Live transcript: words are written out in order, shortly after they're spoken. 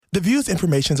The views,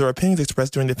 information, or opinions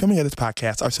expressed during the filming of this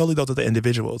podcast are solely those of the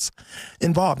individuals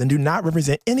involved and do not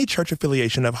represent any church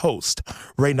affiliation of host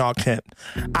Reynald Kent.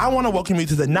 I want to welcome you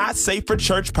to the Not Safe for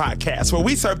Church podcast, where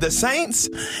we serve the saints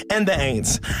and the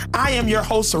ain'ts. I am your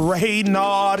host,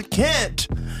 Reynald Kent,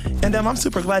 and I'm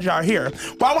super glad y'all are here.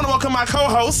 Well, I want to welcome my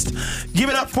co-host. Give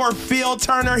it up for Phil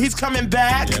Turner. He's coming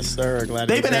back. Yes, sir. Glad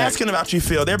They've been asking about you,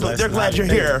 Phil. They're glad you're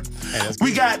here. Hey,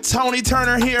 we got Tony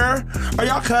Turner here. Are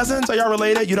y'all cousins? Are y'all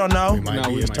related? You don't know? We might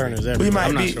be. Turners everywhere. We might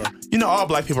I'm be. Not sure. You know, all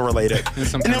black people related.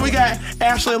 And then we got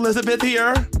Ashley Elizabeth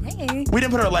here. Hey. We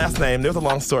didn't put her last name. There's a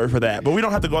long story for that, but we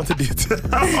don't have to go into detail.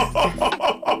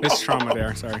 It's trauma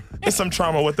there. Sorry. It's some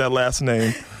trauma with that last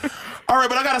name. All right,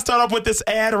 but I got to start off with this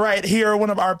ad right here. One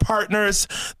of our partners,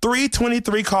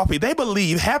 323 Coffee. They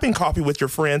believe having coffee with your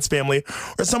friends, family,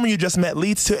 or someone you just met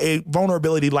leads to a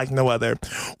vulnerability like no other.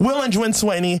 Will and Gwen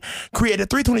Swaney created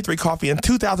 323 Coffee in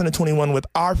 2021 with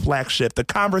our flagship, the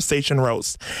Conversation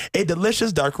Roast, a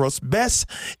delicious dark roast best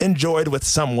enjoyed with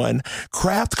someone.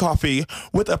 Craft coffee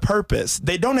with a purpose.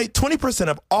 They donate 20%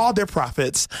 of all their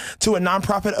profits to a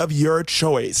nonprofit of your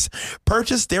choice.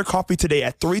 Purchase their coffee today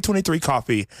at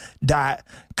 323coffee.com.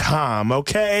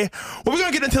 Okay, well, we're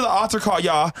gonna get into the altar call,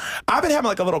 y'all. I've been having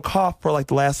like a little cough for like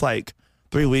the last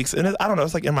 3 weeks, and I don't know,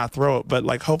 it's like in my throat, but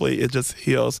like hopefully it just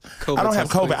heals. COVID I don't have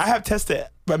COVID. please. I have tested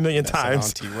a million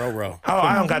times. Auntie Roro. Oh,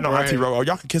 I don't got no Auntie Roro.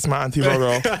 Y'all can kiss my Auntie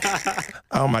Roro.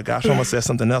 Oh my gosh, I almost said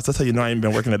something else. That's how you know I ain't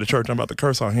been working at the church. I'm about to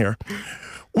curse on here.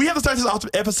 We have to start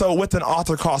this episode with an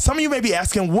altar call. Some of you may be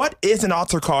asking, what is an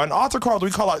altar call? An altar call,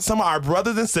 we call out some of our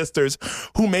brothers and sisters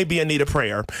who may be in need of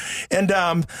prayer. And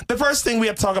the first thing we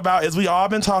have to talk about is, we all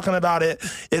been talking about it,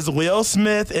 is Will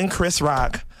Smith and Chris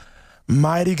Rock.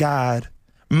 Mighty God.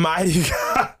 Mighty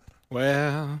God.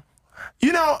 Well,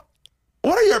 You know,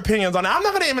 what are your opinions on it? I'm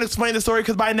not going to even explain the story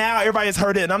because by now everybody has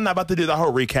heard it, and I'm not about to do the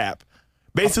whole recap.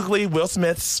 Basically, Will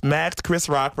Smith smacked Chris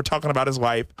Rock for talking about his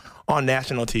wife on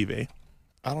national TV.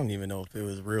 I don't even know if it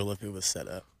was real, if it was set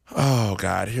up. Oh,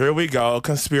 God. Here we go.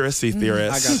 Conspiracy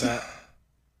theorists. I got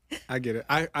that. I get it.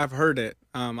 I've heard it.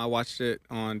 I watched it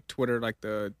on Twitter, like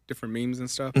the different memes and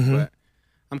stuff, but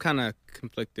I'm kind of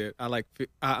conflicted. I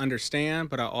understand,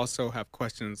 but I also have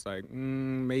questions like,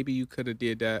 maybe you could have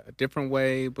did that a different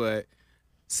way, but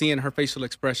seeing her facial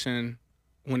expression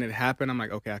when it happened, I'm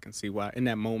like, okay, I can see why. In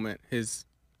that moment, he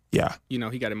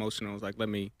got emotional. It was like, let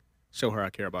me show her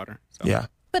I care about her. So. Yeah.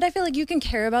 But I feel like you can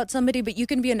care about somebody, but you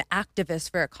can be an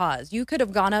activist for a cause. You could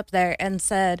have gone up there and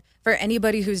said, for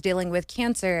anybody who's dealing with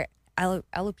cancer,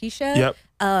 alopecia,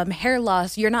 hair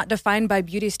loss, you're not defined by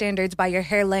beauty standards, by your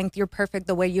hair length. You're perfect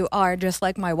the way you are, just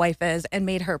like my wife is, and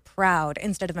made her proud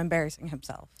instead of embarrassing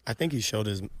himself. I think he showed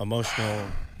his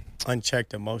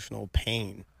unchecked emotional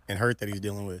pain and hurt that he's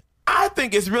dealing with. I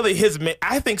think it's really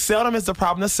I think seldom is the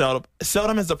problem.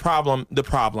 Seldom is the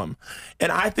problem.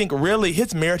 And I think really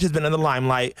his marriage has been in the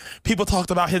limelight. People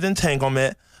talked about his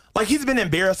entanglement. Like, he's been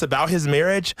embarrassed about his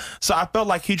marriage. So I felt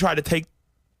like he tried to take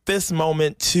this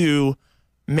moment to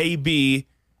maybe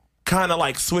kind of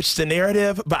like switch the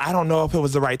narrative, but I don't know if it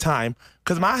was the right time.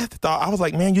 Because I was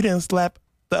like, man, you didn't slap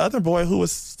the other boy who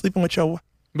was sleeping with your wife.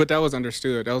 But that was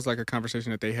understood. That was like a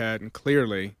conversation that they had, and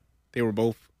clearly they were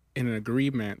both in an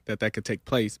agreement that could take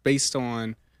place based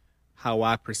on how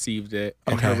I perceived it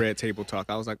in her red table talk.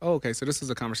 I was like, oh, okay, so this is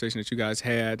a conversation that you guys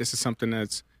had. This is something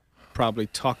that's probably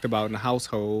talked about in the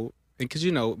household. And because,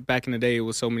 back in the day, it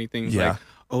was so many things like,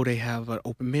 oh, they have an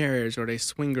open marriage, or they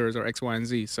swingers, or X, Y, and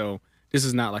Z. So this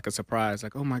is not like a surprise.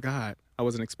 Like, oh, my God, I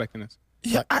wasn't expecting this.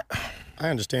 Yeah, I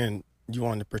understand you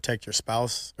wanting to protect your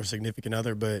spouse or significant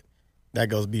other, but that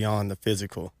goes beyond the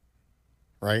physical,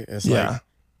 right? It's like,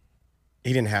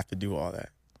 he didn't have to do all that.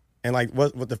 And like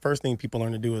what the first thing people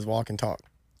learn to do is walk and talk.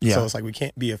 Yeah. So it's like we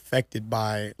can't be affected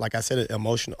by, like I said,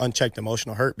 unchecked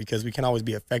emotional hurt, because we can always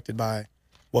be affected by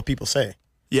what people say.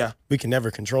 Yeah. We can never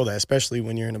control that, especially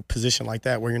when you're in a position like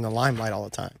that where you're in the limelight all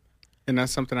the time. And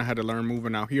that's something I had to learn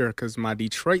moving out here, because my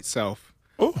Detroit self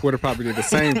would have probably did the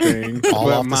same thing.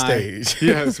 All off the stage.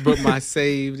 Yes, but my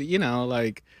saved,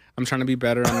 I'm trying to be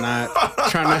better. I'm not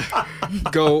trying to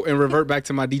go and revert back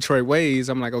to my Detroit ways.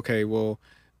 I'm like, okay, well,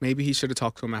 maybe he should have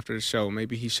talked to him after the show.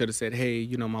 Maybe he should have said, hey,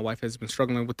 my wife has been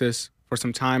struggling with this for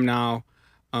some time now.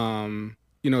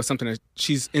 It's something that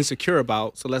she's insecure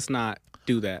about, so let's not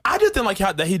do that. I just didn't like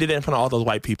how that he did it in front of all those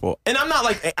white people. And I'm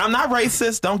not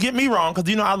racist. Don't get me wrong, because,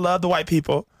 I love the white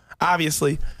people,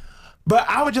 obviously. But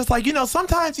I would just like,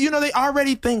 sometimes, they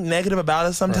already think negative about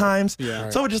us sometimes. Right. Yeah.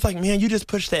 So it's just like, man, you just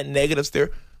push that negative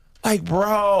steer. Like,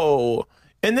 bro.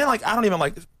 And then, like, I don't even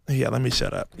like Yeah, let me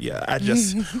shut up. Yeah, I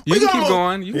just... You can keep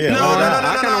going. No.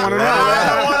 I kind of want to know.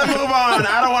 I don't want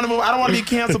to move on. I don't want to be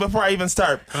canceled before I even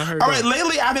start. All right,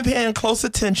 lately I've been paying close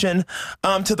attention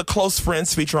to the close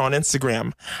friends feature on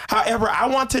Instagram. However, I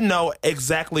want to know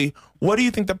exactly, what do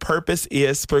you think the purpose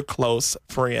is for close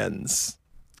friends?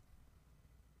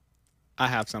 I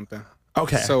have something.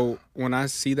 Okay. So when I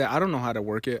see that, I don't know how to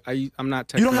work it. I'm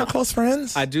not. You don't have close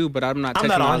friends? I do, but I'm not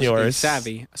technologically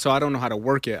savvy. So I don't know how to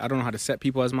work it. I don't know how to set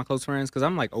people as my close friends because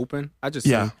I'm like open. I just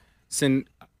send.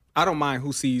 I don't mind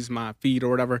who sees my feed or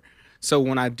whatever. So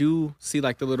when I do see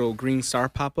like the little green star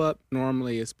pop up,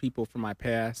 normally it's people from my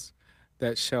past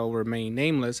that shall remain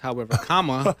nameless. However,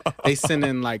 they send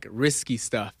in like risky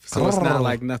stuff. So it's not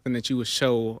like nothing that you would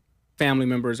show family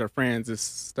members or friends. It's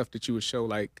stuff that you would show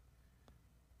like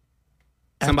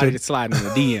somebody that's sliding in the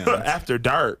DM. After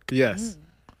dark. Yes.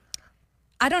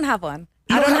 I don't have one.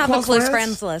 I don't have a close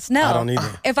friends list. No. I don't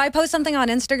either. If I post something on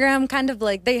Instagram, kind of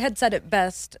like they had said it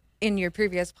best in your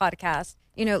previous podcast,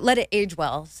 let it age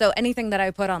well. So anything that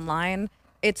I put online,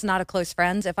 it's not a close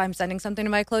friends. If I'm sending something to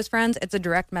my close friends, it's a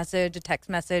direct message, a text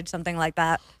message, something like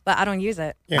that. But I don't use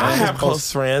it. Yeah, I have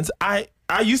close friends. I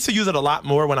used to use it a lot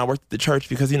more when I worked at the church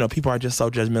because, people are just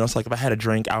so judgmental. So like if I had a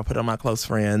drink, I would put it on my close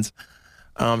friends.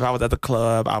 If I was at the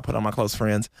club, I'll put on my close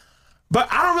friends.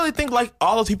 But I don't really think like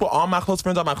all those people on my close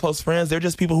friends are my close friends. They're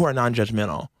just people who are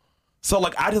non-judgmental. So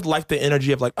like I just like the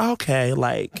energy of like, okay,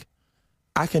 like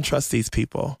I can trust these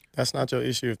people. That's not your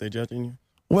issue if they're judging you.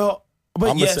 Well,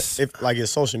 but yes. If like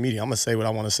it's social media, I'm going to say what I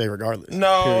want to say regardless.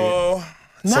 No,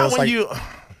 period. Not so when you...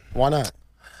 Why not?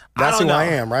 That's who I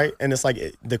am, right? And it's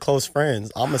like the close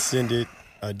friends, I'm going to send it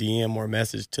a DM or a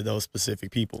message to those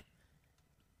specific people.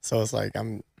 So it's like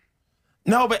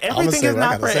No, but everything is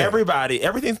not for everybody.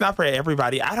 Everything's not for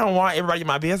everybody. I don't want everybody in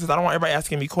my business. I don't want everybody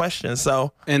asking me questions.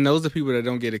 So, and those are people that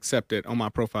don't get accepted on my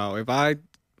profile. If I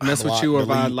mess with you or if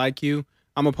I like you,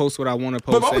 I'm gonna post what I want to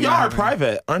post. But both y'all are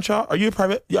private, aren't y'all? Are you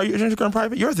private? Are your Instagram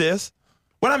private? Yours is.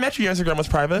 When I met you, your Instagram was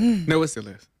private. No, it still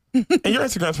is. And your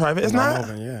Instagram's private. It's not.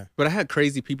 Open, yeah. But I had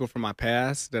crazy people from my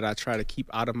past that I try to keep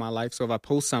out of my life. So if I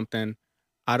post something,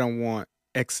 I don't want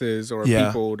exes or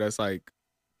people that's like,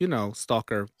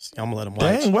 stalker. I'm gonna let them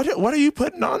watch. Dang, what are you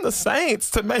putting on the Saints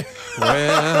to make?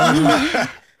 Well,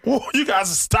 well, you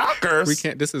guys are stalkers. We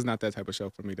can't. This is not that type of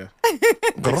show for me to.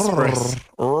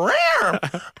 All right,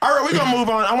 we're gonna move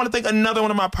on. I want to thank another one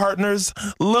of my partners,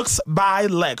 Looks by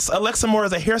Lex. Alexa Moore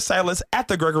is a hairstylist at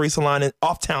the Gregory Salon in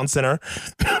Off-Town Center.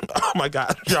 Oh my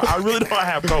God, I really don't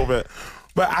have COVID,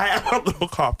 but I have a little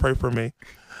cough. Pray for me.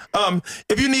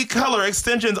 If you need color,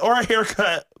 extensions, or a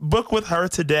haircut, book with her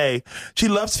today. She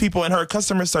loves people and her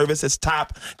customer service is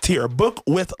top tier. Book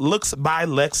with Looks by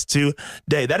Lex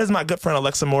today. That is my good friend,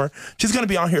 Alexa Moore. She's going to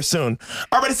be on here soon.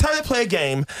 All right, it's time to play a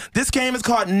game. This game is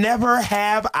called Never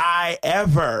Have I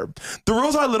Ever. The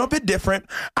rules are a little bit different.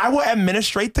 I will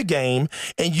administrate the game,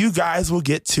 and you guys will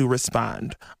get to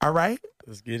respond. All right?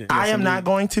 Let's get it. I am not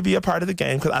going to be a part of the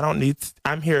game because I don't need...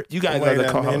 I'm here. You guys are the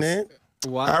co-hosts.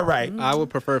 Well, all right. I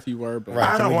would prefer if you were, but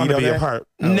I don't want to be a part.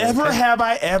 No, never have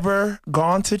I ever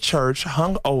gone to church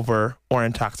hungover or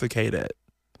intoxicated.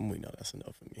 We know that's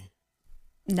enough for me.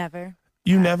 Never.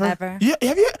 You never? Ever. Yeah,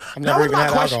 have you? I've never even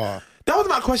had alcohol. That was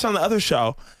my question on the other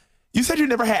show. You said you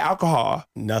never had alcohol.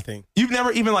 Nothing. You've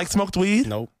never even smoked weed?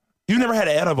 Nope. You've never had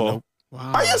an edible? Nope.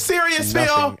 Wow. Are you serious, Nothing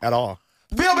Phil? at all.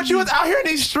 Phil, but you was out here in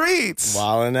these streets.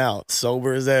 Wilding out.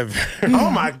 Sober as ever. Oh,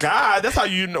 my God. That's how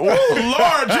you know. Oh,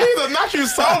 Lord Jesus, not you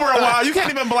sober a while. You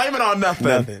can't even blame it on nothing.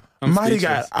 Nothing. Mighty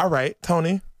God. All right,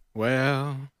 Tony.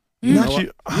 Well,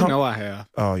 I have.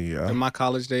 Oh, yeah. In my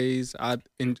college days, I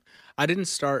didn't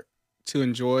start to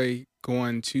enjoy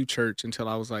going to church until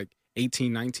I was like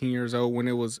 18, 19 years old when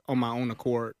it was on my own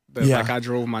accord. Like I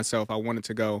drove myself. I wanted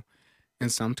to go.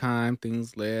 And sometimes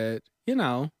things led,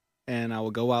 and I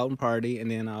would go out and party, and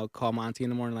then I'll call my auntie in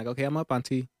the morning, like, okay, I'm up,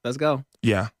 auntie. Let's go.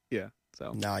 Yeah. Yeah.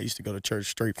 So. Nah, I used to go to church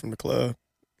straight from the club.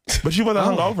 But you wasn't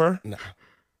hungover? No.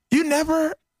 You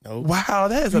never? Nope. Wow,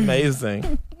 that is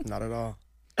amazing. Not at all.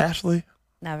 Ashley?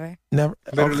 Never.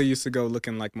 Literally used to go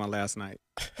looking like my last night.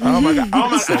 Oh, my God. Oh,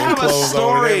 my God. I have a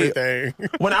story. Everything.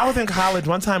 When I was in college,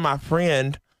 one time my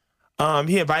friend,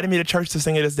 he invited me to church to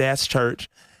sing at his dad's church.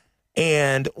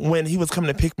 And when he was coming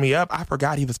to pick me up, I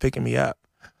forgot he was picking me up.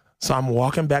 So I'm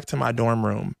walking back to my dorm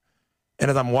room. And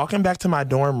as I'm walking back to my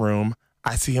dorm room,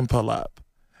 I see him pull up.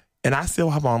 And I still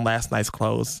have on last night's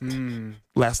clothes,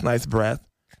 last night's breath.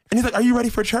 And he's like, are you ready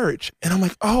for church? And I'm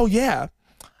like, oh, yeah.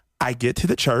 I get to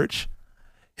the church.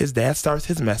 His dad starts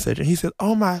his message. And he says,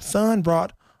 oh, my son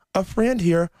brought a friend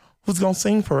here who's going to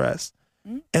sing for us.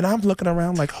 And I'm looking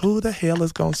around like, who the hell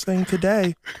is going to sing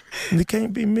today? And it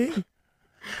can't be me.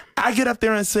 I get up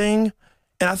there and sing,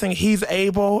 and I think he's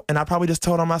able, and I probably just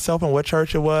told on myself and what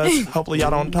church it was. Hopefully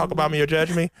y'all don't talk about me or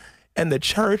judge me. And the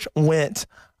church went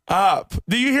up.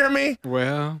 Do you hear me?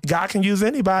 Well, God can use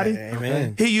anybody.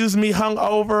 Amen. He used me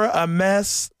hungover, a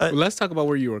mess. Let's talk about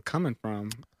where you were coming from.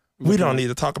 We don't need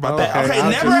to talk about that. Okay,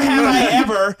 never have I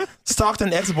ever stalked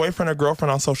an ex-boyfriend or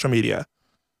girlfriend on social media.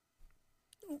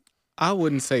 I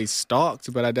wouldn't say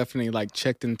stalked, but I definitely like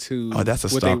checked into. Oh, that's a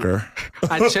stalker.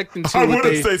 I checked into I what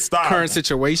wouldn't their say stalk. current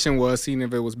situation was, seeing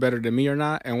if it was better than me or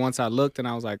not. And once I looked, and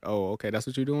I was like, "Oh, okay, that's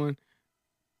what you're doing."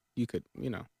 You could,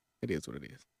 it is what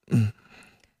it is.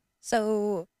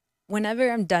 So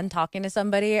whenever I'm done talking to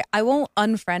somebody, I won't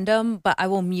unfriend them, but I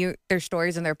will mute their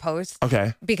stories and their posts.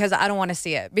 Okay. Because I don't want to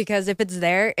see it. Because if it's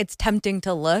there, it's tempting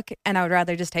to look, and I would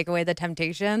rather just take away the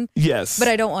temptation. Yes. But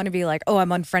I don't want to be like, oh, I'm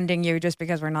unfriending you just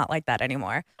because we're not like that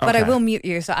anymore. But I will mute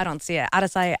you so I don't see it. Out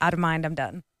of sight, out of mind, I'm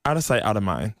done. Out of sight, out of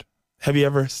mind. Have you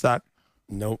ever stalked?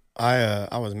 Nope. I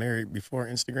was married before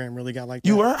Instagram really got like that.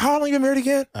 You were? How long you been married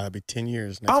again? It'll be 10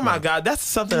 years. Oh my God, that's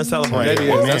something to celebrate. That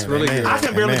is. That's really good. I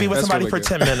can barely be with That's somebody really for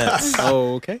good. 10 minutes.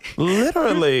 Oh, okay.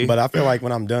 Literally. But I feel like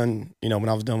when I'm done, when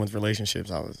I was done with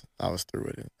relationships, I was through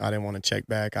with it. I didn't want to check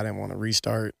back. I didn't want to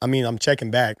restart. I mean, I'm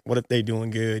checking back. What if they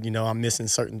doing good? I'm missing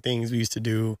certain things we used to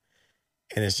do,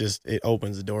 and it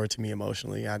opens the door to me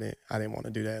emotionally. I didn't want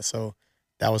to do that. So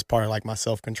that was part of like my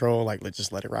self-control. Like, let's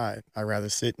just let it ride. I'd rather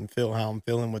sit and feel how I'm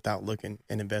feeling without looking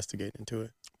and investigating into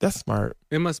it. That's smart.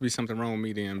 It must be something wrong with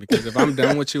me then, because if I'm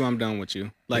done with you, I'm done with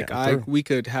you. Like we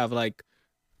could have like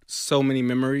so many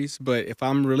memories, but if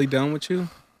I'm really done with you,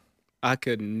 I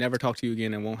could never talk to you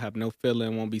again and won't have no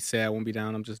feeling, won't be sad, won't be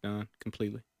down. I'm just done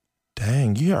completely.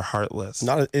 Dang, you are heartless.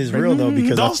 It's real though,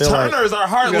 because those I feel Turners are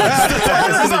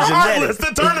heartless. The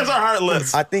Turners are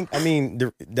heartless. I think,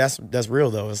 that's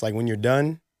real though. It's like when you're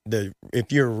done,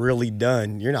 if you're really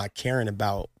done, you're not caring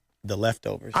about the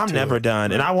leftovers. I'm never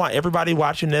done. And I want everybody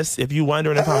watching this, if you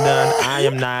wondering if I'm done, I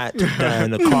am not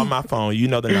done. Call my phone. You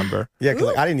know the number. Yeah,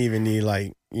 because I didn't even need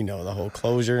the whole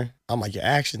closure. I'm like, your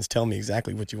actions tell me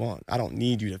exactly what you want. I don't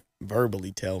need you to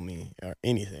verbally tell me or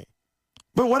anything.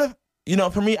 But what if,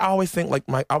 for me, I always think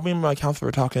I'll be in my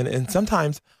counselor talking, and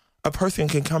sometimes a person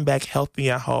can come back healthy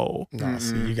and whole. Nah,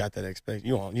 see, you got that expect.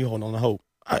 You hold on to hope.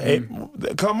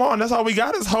 Come on, that's all we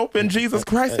got is hope in Jesus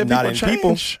Christ that not people in change.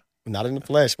 People, not in the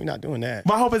flesh. We're not doing that.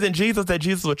 My hope is in Jesus, that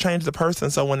Jesus will change the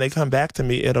person, so when they come back to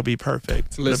me, it'll be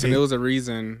perfect. Listen, there was a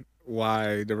reason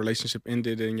why the relationship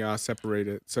ended and y'all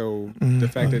separated. So the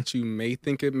fact that you may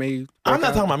think it may I'm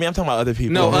not talking about me, I'm talking about other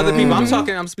people. No, other people.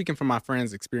 I'm speaking from my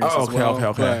friend's experience as well.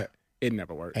 Okay. But it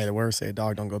never works. Hey, the word say,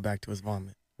 dog don't go back to his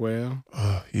vomit. Well,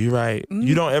 you're right.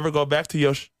 You don't ever go back to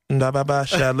your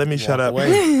let me shut up.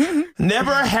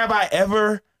 Never have I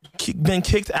ever been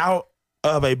kicked out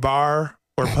of a bar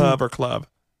or pub or club.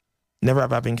 Never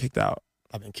have I been kicked out.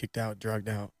 I've been kicked out, drugged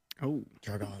out. Oh,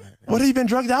 drug all that. What have you been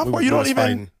drugged out for? You don't even.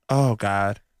 Fighting. Oh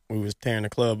God. We was tearing the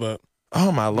club up.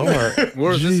 Oh my Lord.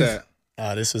 Where was this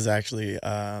at? This was actually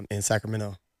in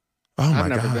Sacramento. Oh my I've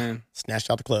never God. been.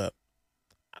 Snatched out the club.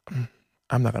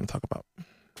 I'm not gonna talk about.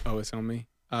 Oh, it's on me.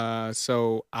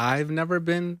 So I've never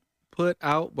been put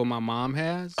out, but my mom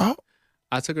has. Oh.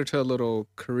 I took her to a little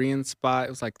Korean spot. It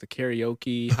was like the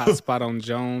karaoke hot spot on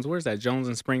Jones. Where's that? Jones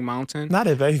and Spring Mountain? Not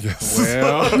in Vegas.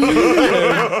 Well,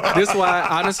 this is why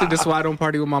I don't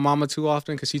party with my mama too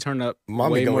often, because she turned up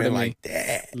way more than like me.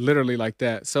 that. Literally like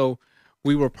that. So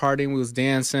we were partying, we was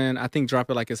dancing. I think Drop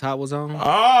It Like It's Hot was on.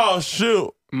 Oh,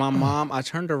 shoot. My mom, I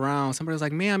turned around. Somebody was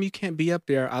like, ma'am, you can't be up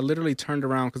there. I literally turned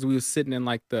around because we was sitting in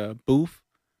like the booth.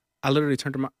 I literally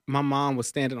turned around. My mom was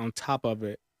standing on top of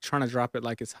it, trying to drop it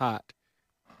like it's hot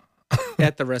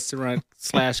at the restaurant /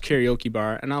 karaoke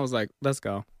bar. And I was like, let's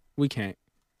go. We can't.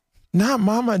 Not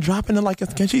mama dropping it like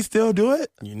it's, can she still do it?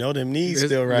 You know them knees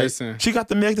still right. Listen. She got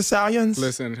the Meg Thee Stallions?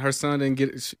 Listen, her son didn't get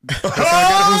it. Her son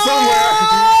got it from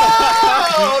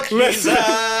somewhere. Listen.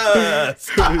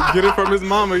 Get it from his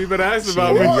mama. You better ask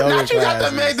about me. Not you got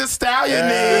the Meg Thee Stallion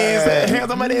knees.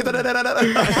 Hands on my knees.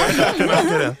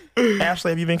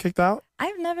 Ashley, have you been kicked out?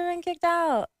 I've never been kicked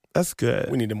out. That's good.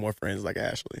 We needed more friends like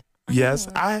Ashley. Yes,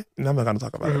 I'm not going to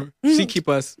talk about it. She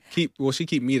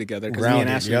keep me together because me and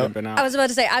Ashley have been out. I was about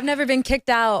to say, I've never been kicked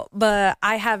out, but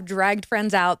I have dragged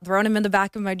friends out, thrown them in the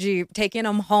back of my Jeep, taken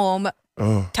them home,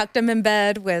 tucked them in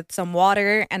bed with some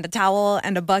water and a towel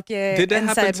and a bucket, and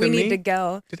said, we need to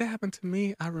go. Did that happen to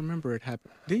me? I remember it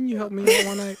happened. Didn't you help me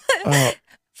one night?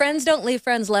 Friends don't leave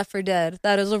friends left for dead.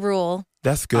 That is a rule.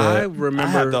 That's good. I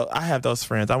remember. I have those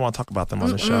friends. I want to talk about them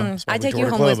on the show. I take you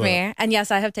home with me. And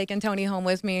yes, I have taken Tony home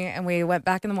with me. And we went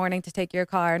back in the morning to take your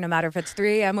car, no matter if it's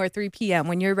 3 a.m. or 3 p.m.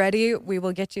 When you're ready, we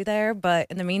will get you there. But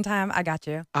in the meantime, I got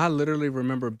you. I literally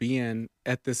remember being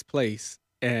at this place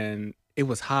and it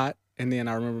was hot. And then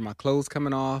I remember my clothes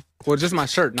coming off. Well, just my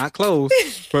shirt, not clothes,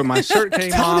 but my shirt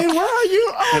came off. Tony, where are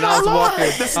you? Oh, and I was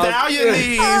walking. The Stallion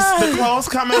knees, the clothes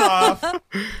coming off.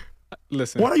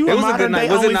 Listen, what are you? It was a good night.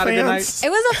 Was it not a good night?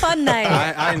 It was a fun night.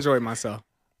 I enjoyed myself.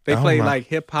 They played like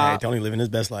hip hop. Hey, Tony living his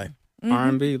best life.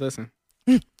 R&B. Listen.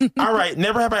 All right.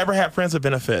 Never have I ever had friends with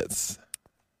benefits.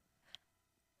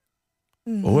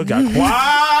 Oh, it got quiet.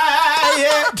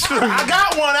 I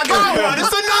got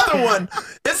one.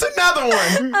 It's another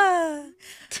one.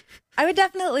 I would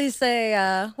definitely say,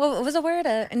 what was the word?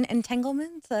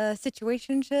 Entanglements,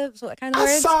 situationships. What kind of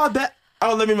words? I saw that.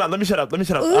 Oh, let me shut up. I want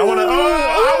to ask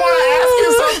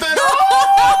you something.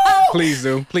 Oh! Please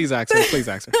do. Please ask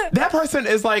her. That person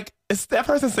is that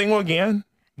person single again?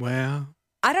 Well,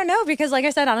 I don't know, because like I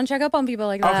said, I don't check up on people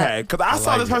like that. Okay, because I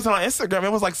saw this person on Instagram.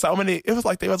 It was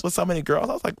like they was with so many girls.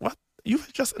 I was like, what? You were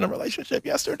just in a relationship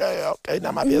yesterday. Okay,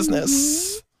 not my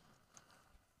business.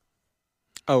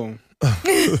 Oh. Are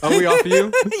we off of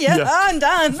you? Yeah, I'm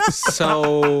done.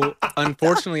 So,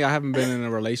 unfortunately, I haven't been in a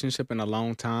relationship in a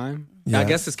long time. Yeah. I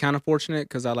guess it's kind of fortunate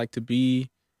because I like to be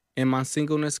in my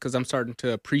singleness because I'm starting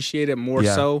to appreciate it more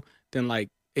so than like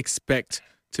expect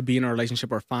to be in a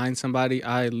relationship or find somebody.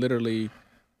 I literally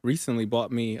recently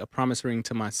bought me a promise ring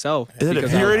to myself. Is it a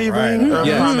purity ring or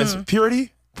promise?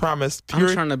 Purity? Promise.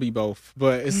 Purity? I'm trying to be both,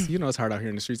 but it's it's hard out here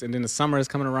in the streets. And then the summer is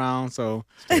coming around, so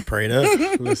stay prayed up.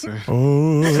 Listen,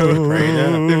 prayed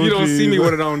up. If you don't see me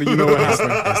with it on, you know what happened.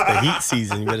 It's the heat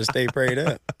season. You better stay prayed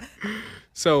up.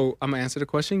 So I'm gonna answer the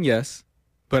question, yes,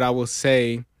 but I will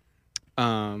say,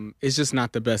 it's just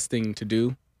not the best thing to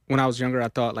do. When I was younger, I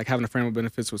thought like having a friend with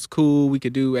benefits was cool. We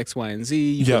could do X, Y, and Z.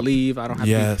 You could leave. I don't have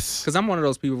to. Because I'm one of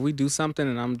those people. If we do something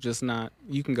and I'm just not,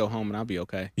 you can go home and I'll be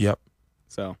okay. Yep.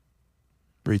 So.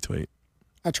 Retweet.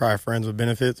 I try friends with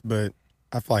benefits, but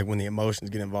I feel like when the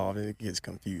emotions get involved, it gets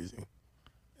confusing.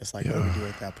 It's like, what do we do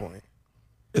at that point?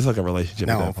 It's like a relationship.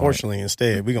 Now, unfortunately,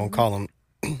 instead, we're gonna call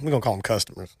them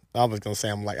customers. I was gonna say,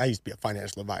 I used to be a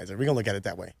financial advisor. We're gonna look at it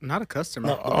that way. Not a customer.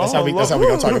 No, that's how we're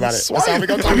gonna talk about it. That's how we're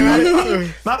gonna talk about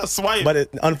it. Not a swipe. But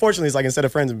unfortunately, it's like instead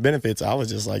of friends with benefits, I was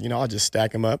just like, I'll just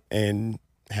stack them up and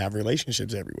have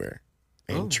relationships everywhere.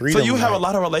 So you have a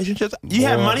lot of relationships? You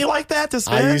have money like that to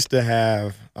spend? I used to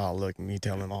have, look, me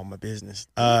telling all my business,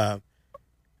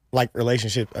 like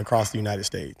relationships across the United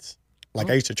States. Like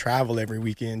I used to travel every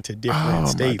weekend to different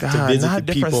states to visit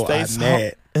the people I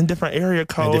met. In different area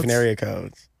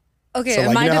codes. Okay, so,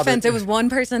 in my defense, it was one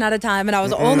person at a time, and I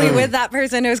was only with that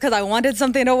person. It was because I wanted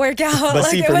something to work out. But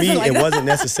see, for me, it wasn't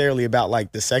necessarily about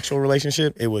like the sexual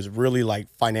relationship. It was really like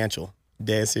financial.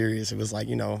 Dead serious. It was like,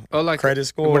 like credit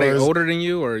scores. Were they older than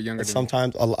you or younger than you?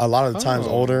 Sometimes, a lot of the times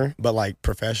older, but like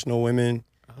professional women.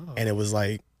 And it was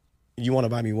like, you want to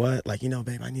buy me what? Like,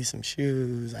 babe, I need some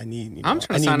shoes. I need, I'm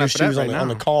trying to sign up for that right now. On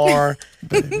the car.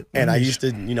 And I used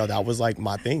to, that was like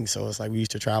my thing. So it's like we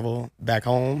used to travel back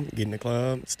home, get in the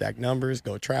club, stack numbers,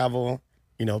 go travel,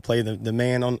 play the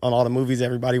man on all the movies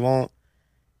everybody want.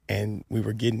 And we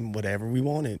were getting whatever we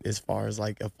wanted as far as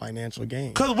like a financial gain.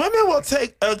 Because women will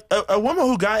take, a woman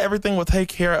who got everything will take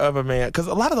care of a man. Because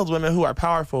a lot of those women who are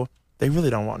powerful, they really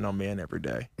don't want no man every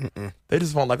day. They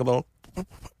just want like a little,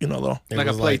 like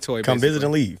a play toy. Come visit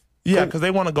and leave. Yeah, because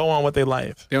they want to go on with their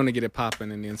life. They want to get it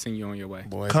popping and then send you on your way.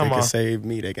 Boy, if they can save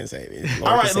me, they can save me.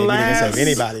 All right, they can save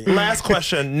anybody. Last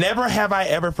question. Never have I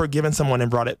ever forgiven someone and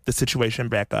brought the situation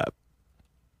back up.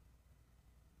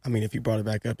 I mean, if you brought it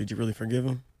back up, did you really forgive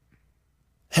him?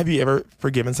 Have you ever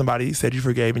forgiven somebody, you said you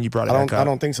forgave, and you brought it back up? I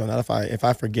don't think so. Not if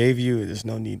I forgave you, there's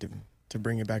no need to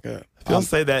bring it back up. Phil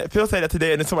say that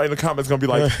today, and then somebody in the comments going to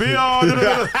be like,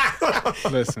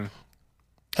 Phil. Listen.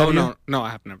 No, I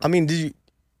have never. I mean,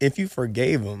 if you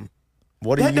forgave him,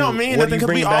 that don't mean nothing,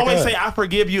 because we always say, I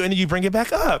forgive you, and then you bring it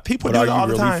back up. People do it all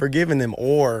the time. Are you really forgiving them,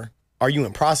 or are you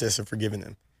in process of forgiving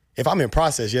them? If I'm in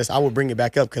process, yes, I will bring it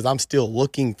back up because I'm still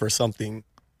looking for something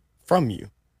from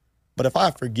you. But if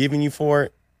I've forgiven you for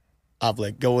it, I've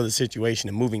let go of the situation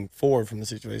and moving forward from the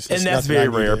situation. And that's very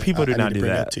rare. People do not do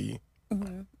that. To you.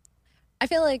 I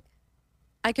feel like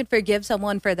I could forgive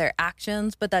someone for their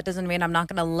actions, but that doesn't mean I'm not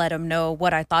going to let them know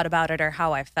what I thought about it or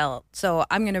how I felt. So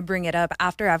I'm going to bring it up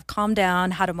after I've calmed down,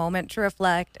 had a moment to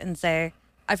reflect and say,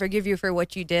 I forgive you for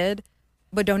what you did.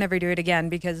 but don't ever do it again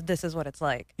because this is what it's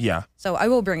like. Yeah. So I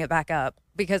will bring it back up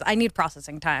because I need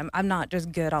processing time. I'm not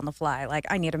just good on the fly. Like,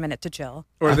 I need a minute to chill.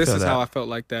 Or this is how I felt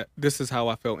like that. This is how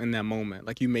I felt in that moment.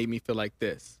 Like, you made me feel like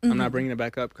this. I'm not bringing it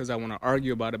back up because I want to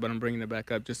argue about it, but I'm bringing it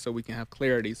back up just so we can have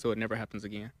clarity so it never happens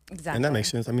again. Exactly. And that makes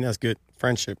sense. I mean, that's good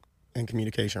friendship and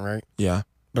communication, right? Yeah.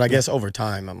 But I guess over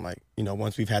time, I'm like,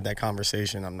 once we've had that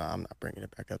conversation, I'm not bringing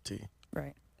it back up to you.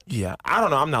 Right. Yeah, I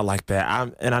don't know. I'm not like that.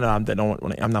 I'm not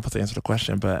supposed to answer the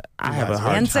question, but I have a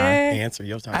hard time. Answer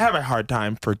your time. I have a hard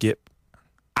time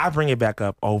I bring it back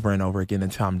up over and over again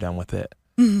until I'm done with it.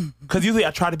 Because usually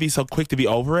I try to be so quick to be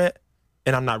over it,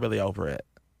 and I'm not really over it.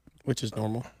 Which is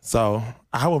normal. So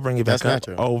I will bring it back up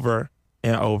over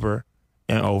and over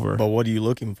and over. But what are you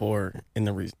looking for in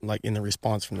the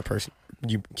response from the person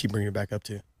you keep bringing it back up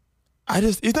to?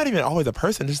 It's not even always a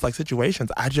person, just like situations.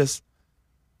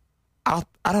 I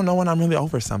don't know when I'm really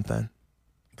over something.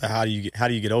 But how do you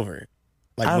get over it?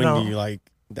 Like, when do you like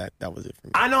that was it for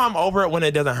me? I know I'm over it when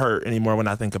it doesn't hurt anymore when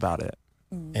I think about it.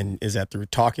 And is that through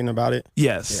talking about it?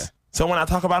 Yes. Yeah. So when I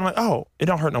talk about it, I'm like, oh, it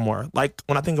don't hurt no more. Like,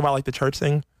 when I think about like the church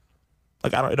thing,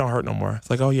 like it don't hurt no more. It's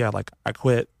like, oh yeah, like I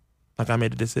quit. Like, I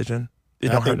made a decision. It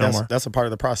don't hurt no more. That's a part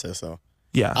of the process though.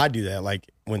 Yeah. I do that. Like,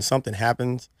 when something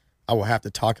happens, I will have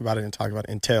to talk about it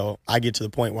until I get to the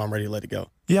point where I'm ready to let it go.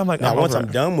 Yeah, I'm like, now once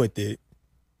I'm done with it,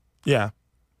 yeah,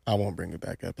 I won't bring it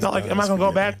back up. No, like, am I gonna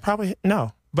go back? Probably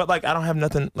no. But like, I don't have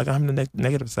nothing. Like, I have nothing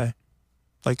negative to say.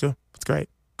 Like, it's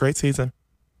great season.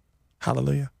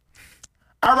 Hallelujah.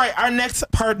 All right, our next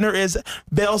partner is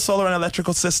Bell Solar and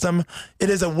Electrical System. It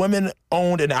is a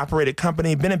women-owned and operated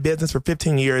company, been in business for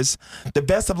 15 years, the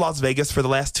best of Las Vegas for the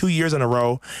last 2 years in a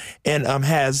row, and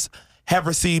have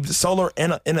received solar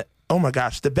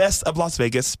the best of Las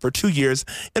Vegas for 2 years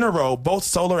in a row, both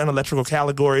solar and electrical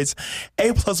categories,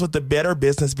 A+ with the Better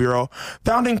Business Bureau,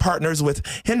 founding partners with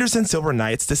Henderson Silver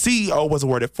Knights. The CEO was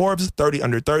awarded Forbes 30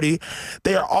 Under 30.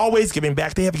 They are always giving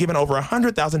back. They have given over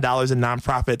 $100,000 in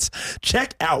nonprofits.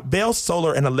 Check out Bell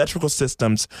Solar and Electrical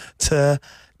Systems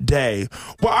today.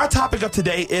 Well, our topic of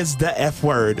today is the F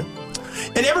word.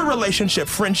 In every relationship,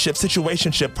 friendship,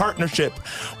 situationship, partnership,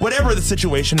 whatever the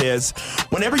situation is,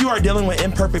 whenever you are dealing with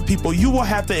imperfect people, you will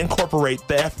have to incorporate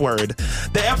the F word.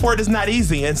 The F word is not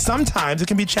easy, and sometimes it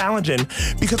can be challenging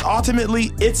because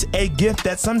ultimately it's a gift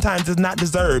that sometimes is not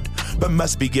deserved but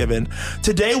must be given.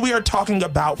 Today we are talking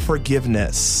about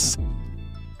forgiveness.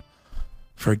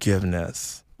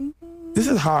 Forgiveness. This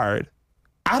is hard.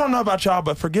 I don't know about y'all,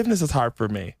 but forgiveness is hard for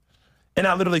me. And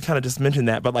I literally kind of just mentioned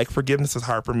that, but like, forgiveness is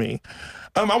hard for me.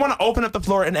 I want to open up the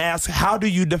floor and ask, how do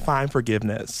you define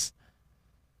forgiveness?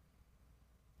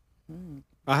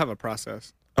 I have a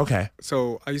process. Okay.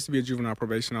 So I used to be a juvenile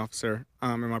probation officer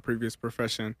in my previous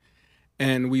profession.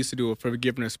 And we used to do a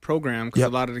forgiveness program because a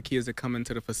lot of the kids that come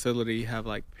into the facility have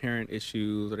like parent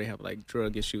issues or they have like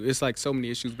drug issues. It's like so many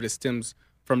issues, but it stems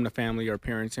from the family or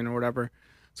parenting or whatever.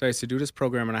 So I used to do this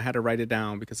program and I had to write it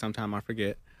down because sometimes I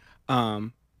forget.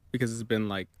 Because it's been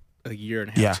like a year and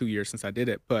a half, 2 years since I did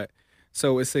it. But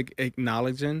so it's like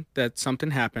acknowledging that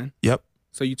something happened. Yep.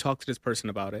 So you talk to this person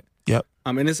about it. Yep.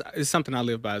 And it's something I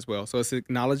live by as well. So it's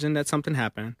acknowledging that something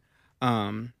happened.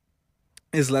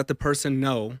 Is let the person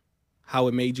know how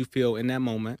it made you feel in that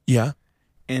moment. Yeah.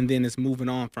 And then it's moving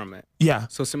on from it. Yeah.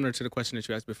 So similar to the question that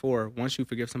you asked before, once you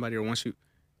forgive somebody or once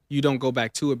you don't go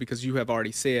back to it because you have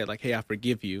already said like, hey, I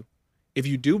forgive you. If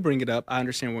you do bring it up, I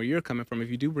understand where you're coming from. If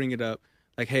you do bring it up,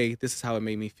 like, hey, this is how it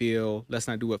made me feel. Let's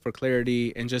not do it for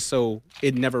clarity and just so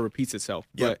it never repeats itself.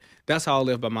 Yep. But that's how I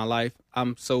live by my life.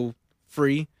 I'm so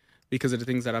free because of the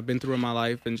things that I've been through in my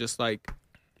life and just like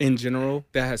in general,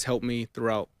 that has helped me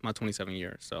throughout my 27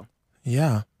 years. So,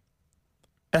 yeah.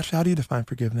 Ashley, how do you define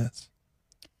forgiveness?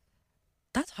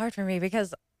 That's hard for me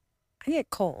because I get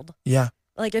cold. Yeah.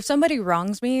 Like, if somebody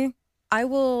wrongs me, I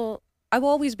will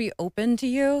always be open to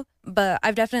you, but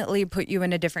I've definitely put you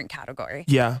in a different category.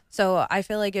 Yeah. So I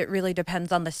feel like it really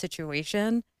depends on the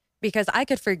situation because I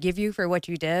could forgive you for what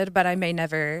you did, but I may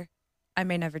never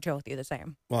deal with you the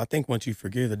same. Well, I think once you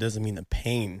forgive, that doesn't mean the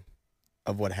pain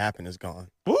of what happened is gone.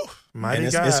 Oof, mighty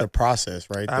and God. It's a process,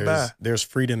 right? There's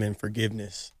freedom in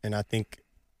forgiveness. And I think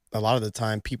a lot of the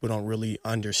time people don't really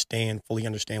fully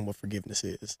understand what forgiveness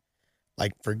is.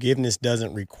 Like, forgiveness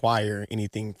doesn't require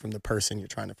anything from the person you're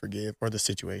trying to forgive or the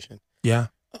situation. Yeah.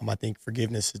 I think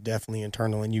forgiveness is definitely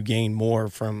internal, and you gain more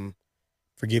from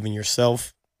forgiving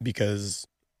yourself because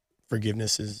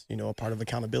forgiveness is, a part of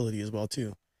accountability as well,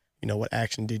 too. What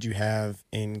action did you have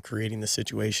in creating the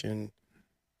situation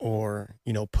or,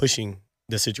 pushing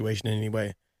the situation in any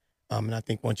way? And I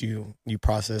think once you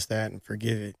process that and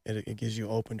forgive it gives you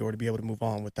an open door to be able to move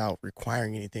on without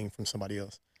requiring anything from somebody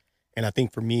else. And I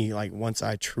think for me, like once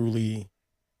I truly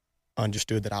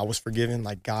understood that I was forgiven,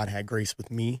 like God had grace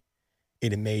with me,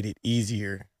 it had made it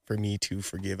easier for me to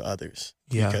forgive others.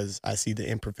 Yeah. Because I see the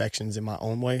imperfections in my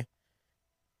own way,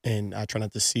 and I try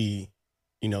not to see,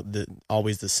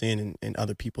 always the sin in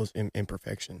other people's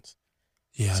imperfections.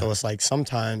 Yeah. So it's like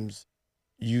sometimes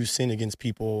you sin against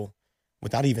people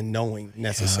without even knowing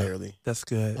necessarily. Yeah, that's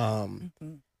good.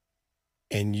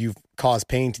 And you've caused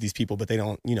pain to these people, but they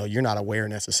don't, you're not aware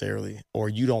necessarily, or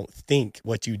you don't think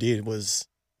what you did was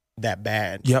that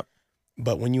bad. Yep.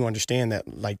 But when you understand that,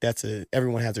 like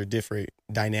everyone has their different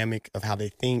dynamic of how they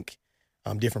think,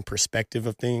 different perspective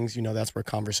of things, that's where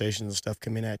conversations and stuff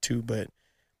come in at too. But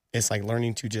it's like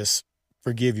learning to just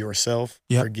forgive yourself,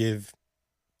 forgive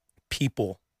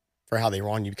people for how they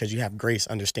wrong you, because you have grace,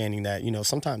 understanding that,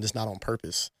 sometimes it's not on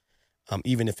purpose.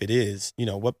 Even if it is,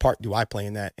 what part do I play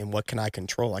in that, and what can I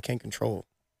control? I can't control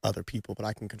other people, but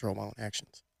I can control my own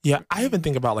actions. Yeah, I even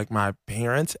think about like my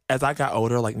parents as I got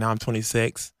older. Like now I'm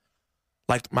 26.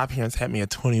 Like my parents had me at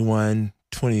 21,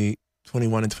 20,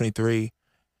 21, and 23.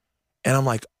 And I'm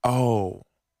like, oh,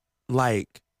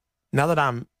 like now that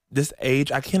I'm this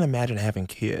age, I can't imagine having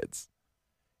kids.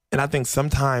 And I think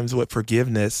sometimes with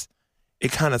forgiveness,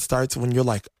 it kind of starts when you're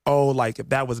like, oh, like if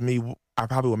that was me, I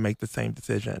probably would make the same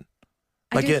decision.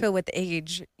 I do feel with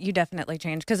age, you definitely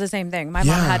change, because the same thing. My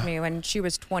mom had me when she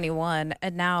was 21,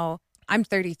 and now I'm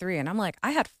 33, and I'm like,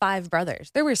 I had 5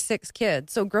 brothers. There were 6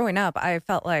 kids. So growing up, I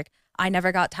felt like I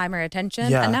never got time or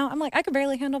attention. Yeah. And now I'm like, I could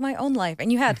barely handle my own life.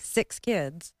 And you had 6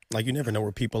 kids. Like you never know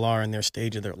where people are in their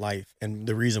stage of their life and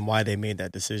the reason why they made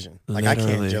that decision. Like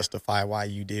Literally. I can't justify why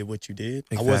you did what you did.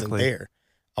 Exactly. I wasn't there.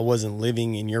 I wasn't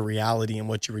living in your reality and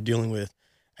what you were dealing with.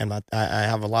 And I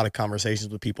have a lot of conversations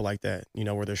with people like that,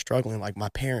 where they're struggling. Like my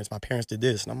parents did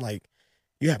this. And I'm like,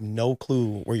 you have no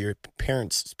clue where your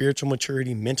parents' spiritual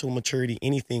maturity, mental maturity,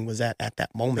 anything was at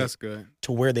that moment. That's good.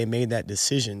 To where they made that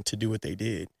decision to do what they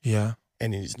did. Yeah.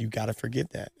 And you got to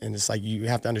forget that. And it's like, you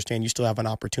have to understand you still have an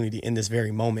opportunity in this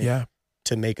very moment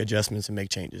to make adjustments and make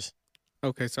changes.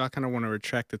 Okay, so I kind of want to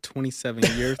retract the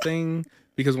 27-year thing,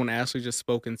 because when Ashley just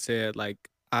spoke and said, like,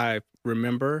 I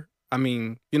remember, I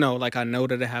mean, like I know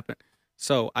that it happened.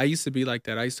 So I used to be like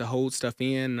that. I used to hold stuff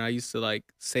in, and I used to like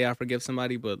say I forgive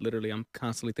somebody, but literally I'm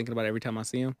constantly thinking about it every time I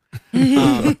see them.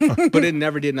 But it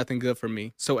never did nothing good for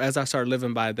me. So as I started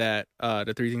living by that,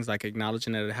 the 3 things, like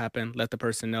acknowledging that it happened, let the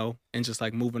person know, and just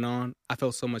like moving on, I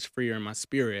felt so much freer in my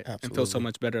spirit. Absolutely. And felt so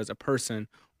much better as a person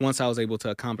once I was able to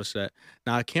accomplish that.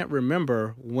 Now I can't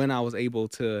remember when I was able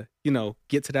to,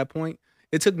 get to that point.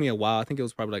 It took me a while. I think it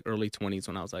was probably like early 20s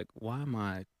when I was like, why am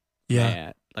I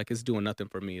mad? Like it's doing nothing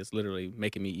for me. It's literally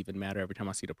making me even madder every time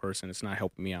I see the person. It's not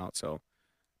helping me out. So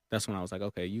that's when I was like,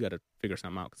 okay, you got to figure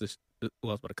something out, because I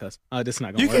was about to cuss. This is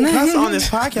not going to work. You can cuss on this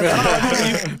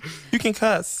podcast. You can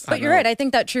cuss. But you're right. I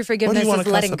think that true forgiveness is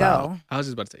letting go. I was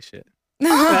just about to say shit.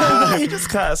 You just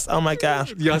cuss. Oh my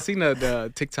gosh. Y'all seen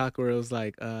the TikTok where it was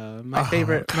like, my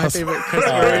favorite cuss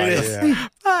word is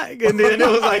fuck, and then it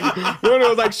was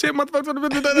like shit,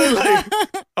 motherfucker, like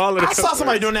all of the I saw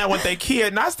somebody doing that with their kid,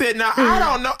 and I said, now I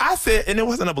don't know. I said, and it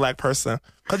wasn't a black person,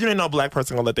 because you didn't know a black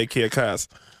person gonna let their kid cuss.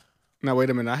 Now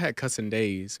wait a minute, I had cussing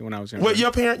days when I was younger. What,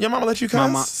 your mama let you cuss? My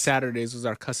mom, Saturdays was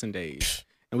our cussing days,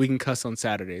 and we can cuss on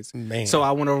Saturdays. Man. So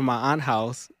I went over my aunt's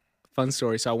house. Fun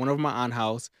story. So I went over my aunt's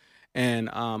house. And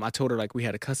I told her, like, we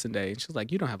had a cussing day. And she was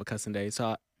like, you don't have a cussing day.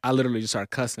 So I literally just started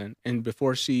cussing. And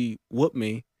before she whooped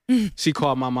me, she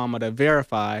called my mama to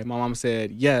verify. My mama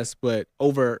said, yes, but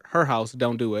over her house,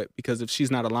 don't do it. Because if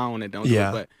she's not allowing it, don't do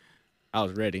it. But I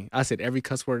was ready. I said every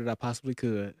cuss word that I possibly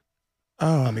could.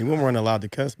 Oh, I mean, we weren't allowed to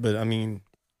cuss. But, I mean,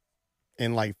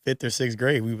 in, like, 5th or 6th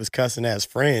grade, we was cussing as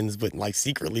friends, but, like,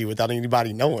 secretly without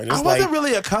anybody knowing. It's I wasn't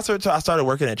really a cusser until I started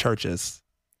working at churches.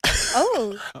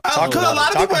 Oh, because a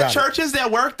lot of people at churches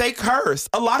that work, they curse.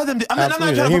 A lot of them. I mean, I'm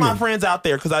not trying to put my friends out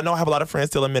there, because I know I have a lot of friends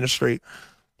still in ministry,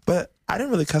 but I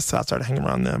didn't really cuss until I started hanging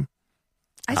around them.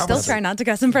 I still try not to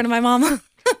cuss in front of my mama.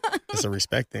 It's a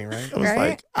respect thing, right? It was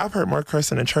like, I've heard more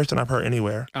cursing in church than I've heard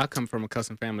anywhere. I come from a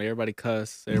cussing family. Everybody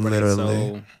cuss. Everybody literally.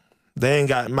 So They ain't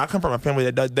got. I come from a family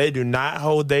that they do not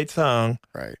hold their tongue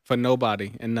for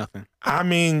nobody and nothing. I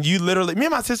mean, you literally. Me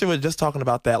and my sister were just talking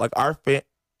about that. Like our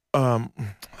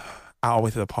I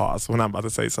always hit a pause when I'm about to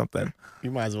say something.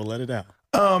 You might as well let it out.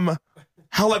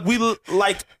 How like we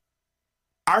like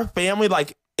our family,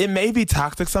 like it may be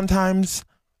toxic sometimes,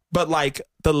 but like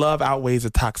the love outweighs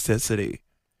the toxicity.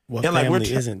 What and family like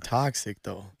isn't toxic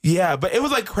though? Yeah, but it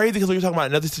was like crazy because we were talking about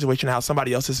another situation, how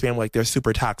somebody else's family, like they're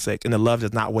super toxic and the love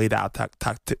does not weigh out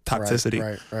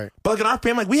toxicity. Right. But like in our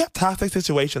family, like we have toxic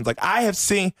situations. Like I have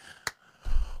seen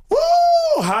Woo!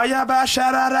 Well,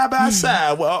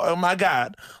 oh my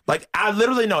God. Like, I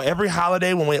literally know every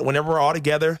holiday whenever we're all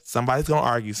together, somebody's going to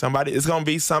argue. It's going to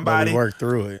be somebody. But we work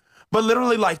through it. But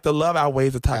literally, like, the love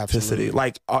outweighs the toxicity. Absolutely.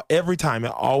 Like, every time,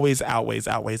 it always outweighs.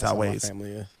 That's how my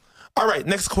family is. All right,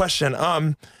 next question.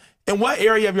 In what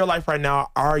area of your life right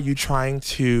now are you trying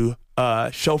to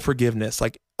show forgiveness?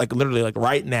 Like literally, like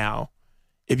right now,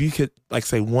 if you could, like,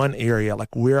 say one area,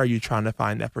 like, where are you trying to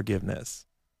find that forgiveness?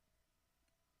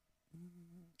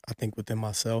 I think within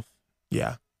myself.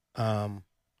 Yeah. I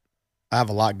have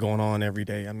a lot going on every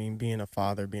day. I mean, being a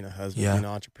father, being a husband, being an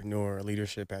entrepreneur,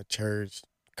 leadership at church,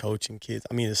 coaching kids.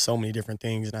 I mean, there's so many different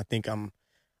things, and I think I'm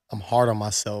hard on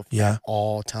myself at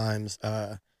all times.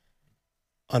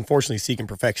 Unfortunately, seeking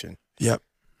perfection. Yep.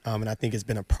 And I think it's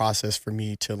been a process for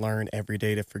me to learn every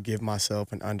day to forgive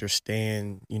myself and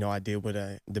understand, I did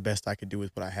the best I could do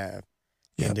with what I have,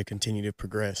 and to continue to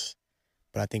progress.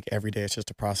 But I think every day it's just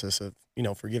a process of,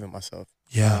 forgiving myself.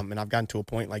 Yeah. And I've gotten to a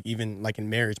point, like, even like in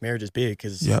marriage is big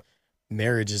because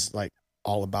marriage is like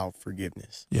all about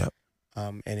forgiveness. Yep.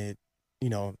 And it,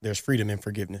 there's freedom in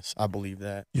forgiveness. I believe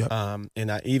that. Yep.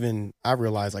 And I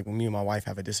realized, like, when me and my wife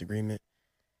have a disagreement,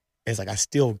 it's like I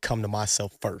still come to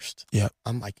myself first. Yep.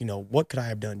 I'm like, what could I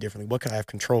have done differently? What could I have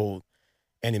controlled?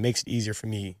 And it makes it easier for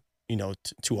me,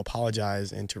 to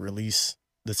apologize and to release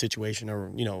the situation,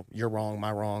 or, you're wrong,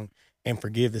 my wrong, and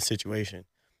forgive the situation.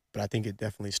 But I think it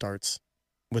definitely starts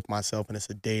with myself, and it's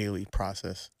a daily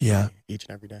process. Yeah. Each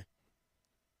and every day.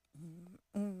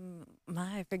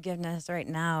 My forgiveness right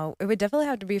now, it would definitely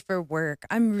have to be for work.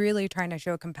 I'm really trying to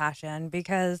show compassion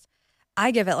because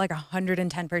I give it like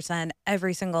 110%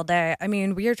 every single day. I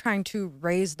mean, we are trying to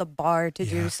raise the bar to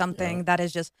do something that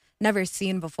is just never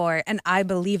seen before. And I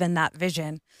believe in that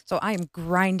vision. So I am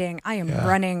grinding, I am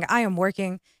running, I am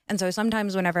working. And so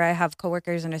sometimes whenever I have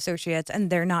coworkers and associates and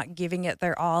they're not giving it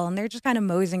their all and they're just kind of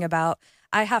moseying about,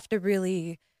 I have to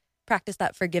really practice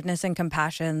that forgiveness and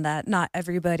compassion that not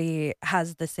everybody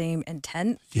has the same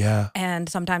intent. Yeah. And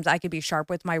sometimes I could be sharp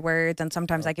with my words and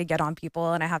sometimes I could get on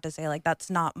people and I have to say, like, that's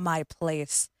not my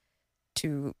place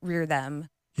to rear them.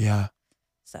 Yeah.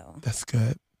 So that's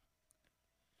good.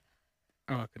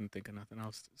 Oh, I couldn't think of nothing. I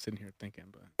was sitting here thinking,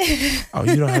 but oh,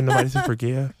 you don't have nobody to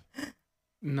forgive?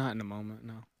 Not in the moment,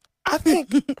 no. I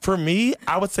think for me,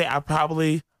 I would say I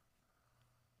probably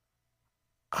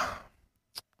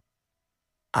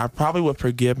would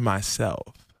forgive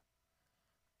myself.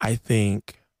 I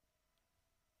think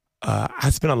I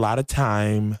spent a lot of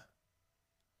time.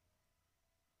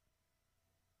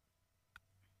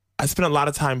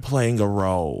 Playing a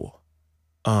role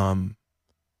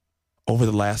over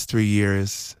the last 3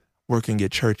 years, working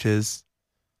at churches.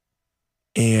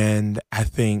 And I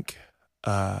think,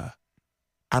 I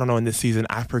don't know, in this season,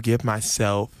 I forgive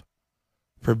myself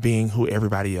for being who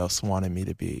everybody else wanted me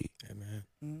to be. Amen.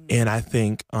 And I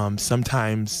think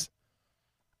sometimes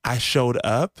I showed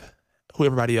up who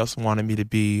everybody else wanted me to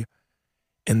be.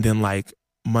 And then, like,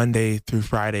 Monday through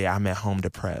Friday, I'm at home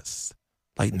depressed,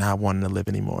 like not wanting to live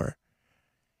anymore.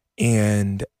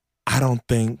 And I don't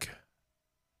think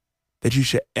you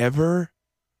should ever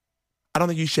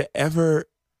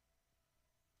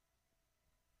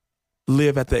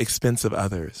live at the expense of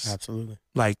others. Absolutely.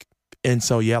 Like, and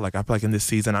so, yeah, like, I feel like in this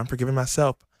season, I'm forgiving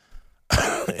myself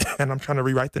and I'm trying to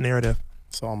rewrite the narrative.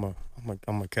 So I'm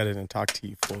gonna cut it and talk to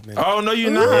you for a minute. Oh, no,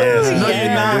 you're not.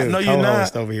 No, you're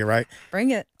not. Over here, right?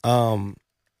 Bring it.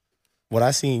 What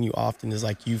I see in you often is,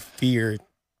 like, you fear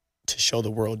to show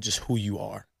the world just who you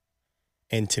are.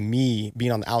 And to me,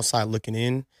 being on the outside looking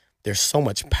in, there's so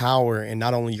much power in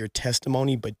not only your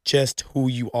testimony, but just who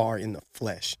you are in the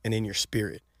flesh and in your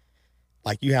spirit.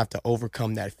 Like, you have to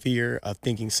overcome that fear of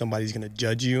thinking somebody's going to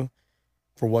judge you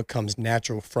for what comes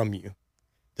natural from you.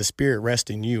 The spirit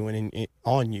rests in you and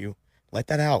on you. Let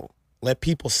that out. Let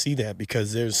people see that,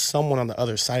 because there's someone on the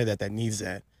other side of that needs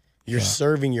that. You're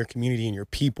serving your community and your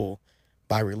people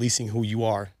by releasing who you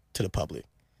are to the public.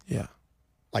 Yeah.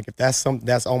 Like, if that's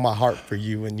on my heart for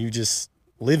you, and you just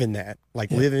live in that,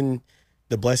 like, live in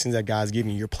the blessings that God's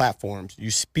giving you, your platforms,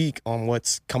 you speak on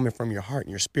what's coming from your heart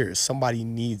and your spirit. Somebody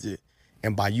needs it.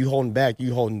 And by you holding back,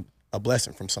 you holding a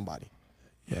blessing from somebody.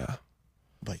 Yeah.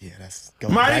 But yeah, that's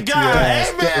my God.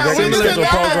 Hey, man, this is not the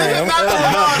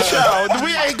wrong show.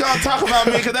 We ain't gonna talk about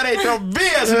me because that ain't your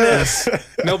business.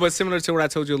 No, but similar to what I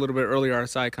told you a little bit earlier, our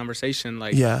side conversation,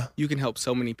 like, you can help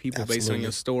so many people based on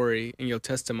your story and your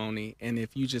testimony. And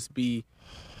if you just be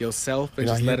yourself and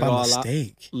just let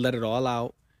it all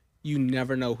out, you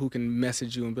never know who can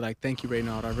message you and be like, thank you,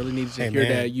 Reynald. I really needed to hear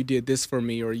that. You did this for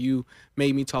me, or you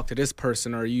made me talk to this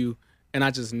person, and I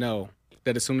just know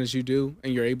that as soon as you do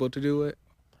and you're able to do it,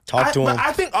 Talk to him. But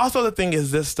I think also the thing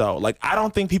is this, though. Like, I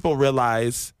don't think people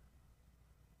realize,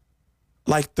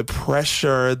 like, the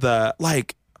pressure,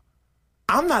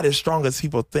 I'm not as strong as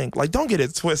people think. Like, don't get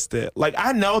it twisted. Like,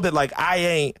 I know that, like, I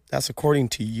ain't. That's according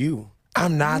to you.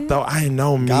 I'm not, though. I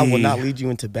know me. God will not lead you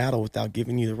into battle without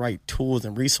giving you the right tools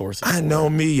and resources. I know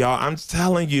me, y'all. I'm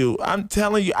telling you.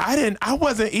 I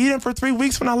wasn't eating for 3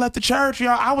 weeks when I left the church,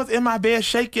 y'all. I was in my bed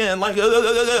shaking. Like,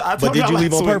 but did you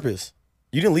leave on purpose?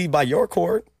 You didn't leave by your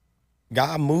accord.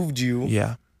 God moved you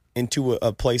into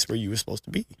a place where you were supposed to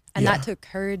be. And that took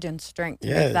courage and strength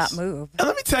to make that move. And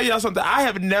let me tell y'all something. I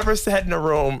have never sat in a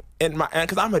room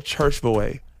because I'm a church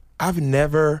boy. I've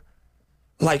never,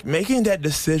 like, making that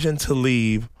decision to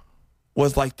leave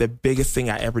was like the biggest thing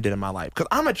I ever did in my life. Because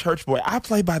I'm a church boy. I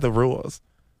play by the rules.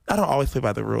 I don't always play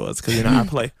by the rules because,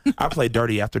 I play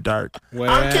dirty after dark. Well,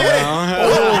 I'm kidding.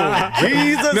 Oh,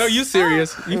 Jesus. No, you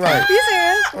serious. Right. You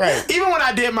serious? Right. Even when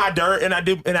I did my dirt and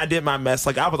I did my mess,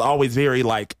 like, I was always very,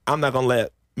 like, I'm not going to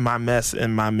let my mess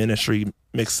and my ministry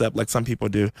mix up like some people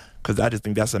do, because I just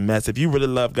think that's a mess. If you really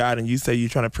love God and you say you're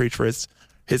trying to preach for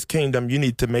his kingdom, you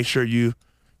need to make sure you.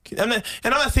 And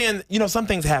I'm not saying, some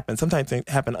things happen. Sometimes things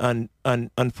happen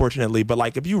unfortunately. But,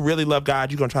 like, if you really love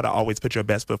God, you're going to try to always put your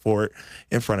best foot forward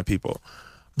in front of people.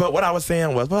 But what I was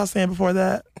saying before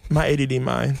that? My ADD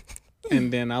mind.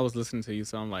 And then I was listening to you,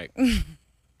 so I'm like.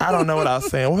 I don't know what I was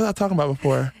saying. What was I talking about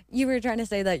before? You were trying to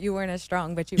say that you weren't as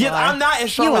strong, but you are. I'm not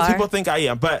as strong You as are. people think I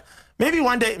am. But maybe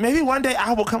one day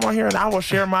I will come on here and I will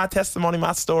share my testimony,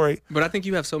 my story. But I think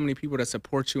you have so many people that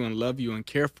support you and love you and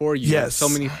care for you. Yes. So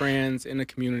many friends in the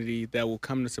community that will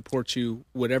come to support you.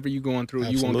 Whatever you're going through,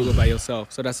 Absolutely. you won't do it by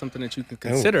yourself. So that's something that you can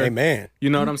consider. Amen.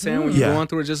 You know what I'm saying? When you're Yeah. going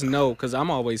through it, just know, because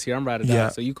I'm always here. I'm right or die. Yeah.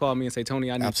 So you call me and say,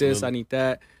 Tony, I need this, Absolutely. I need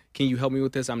that. Can you help me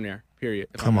with this? I'm there, period.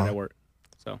 If Come I'm on. at work.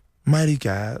 So. Mighty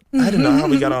God. I didn't know how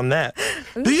we got on that.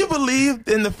 Do you believe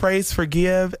in the phrase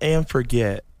forgive and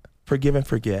forget? Forgive and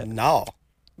forget. No.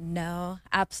 No,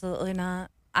 absolutely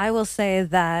not. I will say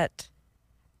that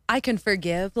I can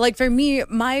forgive. Like, for me,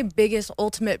 my biggest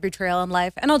ultimate betrayal in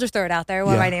life, and I'll just throw it out there,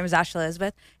 my name is Ashley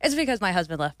Elizabeth, it's because my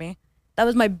husband left me. That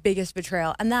was my biggest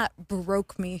betrayal. And that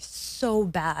broke me so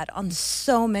bad on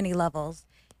so many levels.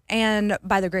 And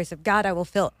by the grace of God, I will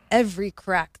fill every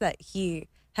crack that he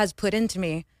has put into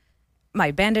me. My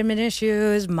abandonment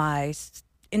issues, my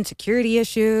insecurity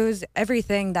issues,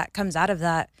 everything that comes out of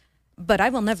that. But I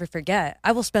will never forget.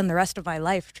 I will spend the rest of my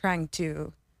life trying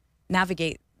to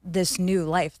navigate this new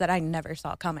life that I never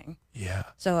saw coming. Yeah.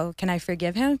 So can I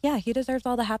forgive him? Yeah, he deserves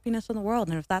all the happiness in the world.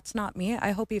 And if that's not me,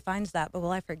 I hope he finds that. But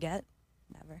will I forget?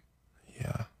 Never.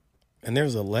 Yeah. And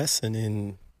there's a lesson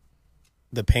in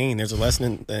the pain. There's a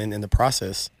lesson in the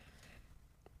process.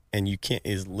 And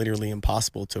it's literally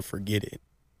impossible to forget it.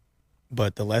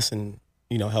 But the lesson,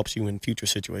 helps you in future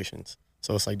situations.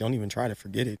 So it's like, don't even try to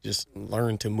forget it. Just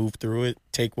learn to move through it,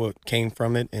 take what came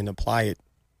from it, and apply it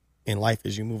in life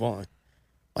as you move on.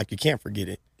 Like, you can't forget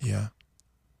it. Yeah.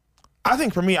 I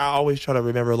think for me, I always try to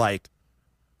remember, like,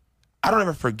 I don't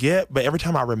ever forget, but every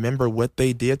time I remember what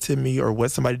they did to me or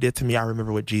what somebody did to me, I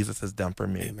remember what Jesus has done for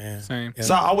me. Amen. Same. Yeah.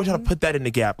 So I always try to put that in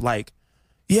the gap. Like,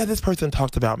 yeah, this person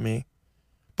talked about me,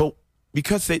 but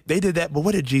because they did that, but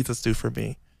what did Jesus do for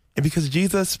me? And because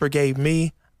Jesus forgave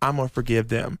me, I'm going to forgive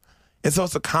them. And so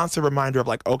it's a constant reminder of,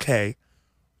 like, okay,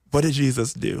 what did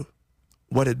Jesus do?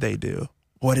 What did they do?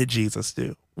 What did Jesus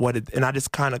do? And I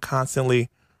just kind of constantly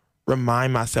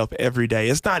remind myself every day.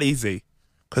 It's not easy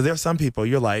because there's some people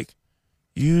you're like,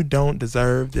 you don't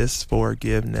deserve this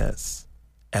forgiveness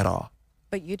at all.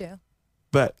 But you do.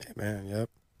 But, Amen. Yep.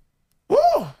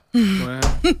 woo! Well,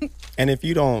 And if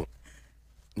you don't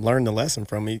learn the lesson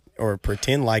from it or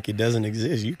pretend like it doesn't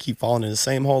exist, you keep falling in the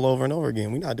same hole over and over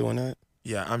again. We're not doing that.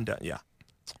 Yeah, I'm done. Yeah.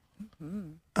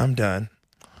 I'm done.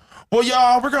 Well,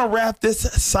 y'all, we're going to wrap this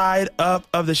side up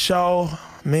of the show.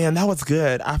 Man, that was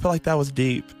good. I feel like that was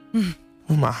deep. With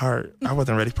my heart. I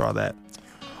wasn't ready for all that.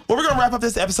 Well, we're going to wrap up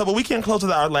this episode, but we can close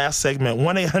with our last segment,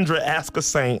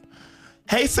 1-800-ASK-A-SAINT.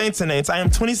 Hey, Saints and Aints, I'm a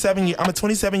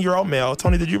 27-year-old male.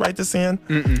 Tony, did you write this in?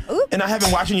 And I have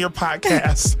been watching your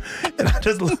podcast, and I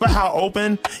just love how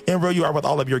open and real you are with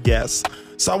all of your guests.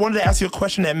 So I wanted to ask you a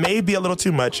question that may be a little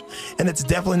too much, and it's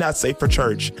definitely not safe for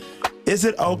church. Is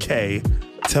it okay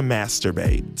to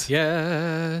masturbate?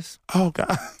 yes. Oh,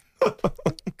 God.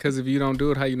 Because if you don't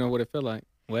do it, how you know what it feel like?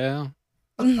 Well,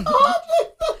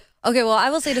 Okay, well, I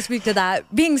will say to speak to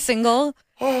that. Being single,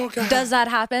 Oh, God. does that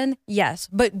happen? Yes.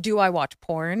 But do I watch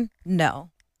porn? No.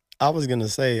 I was going to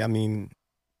say, I mean,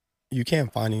 you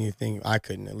can't find anything, I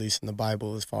couldn't, at least in the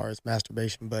Bible, as far as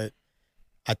masturbation, but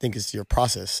I think it's your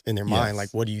process in their mind. Yes. Like,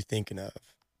 what are you thinking of?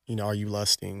 Are you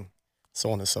lusting?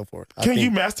 so on and so forth. Can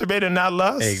you masturbate and not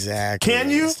lust? Exactly. Can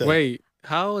you? Wait,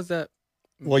 how is that?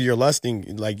 Well, you're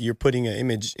lusting, like you're putting an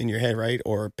image in your head, right?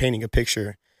 Or painting a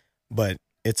picture, but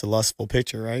it's a lustful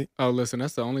picture, right? Oh, listen,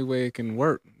 that's the only way it can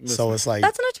work. Listen. So it's like...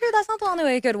 That's not true. That's not the only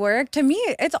way it could work. To me,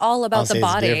 it's all about the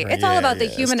body. It's all about the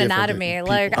human anatomy.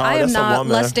 Like, I am not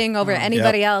lusting over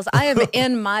anybody else. I am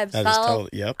in myself.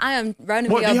 I am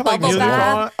running me a bubble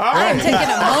bath. I am taking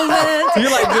a moment.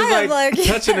 You're like, just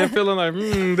touching and feeling like,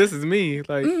 this is me.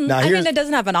 Like, I mean, it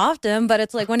doesn't happen often, but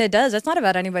it's like when it does, it's not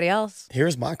about anybody else.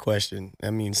 Here's my question. I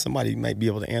mean, somebody might be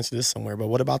able to answer this somewhere, but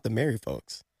what about the married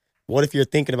folks? What if you're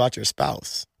thinking about your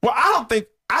spouse? Well, I think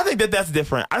that's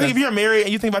different. I think if you're married and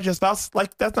you think about your spouse,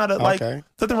 like that's not nothing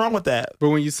wrong with that. But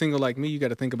when you're single like me, you got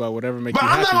to think about whatever makes you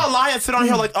happy. But I'm not gonna lie and sit on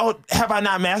here like, oh, have I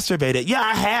not masturbated? Yeah,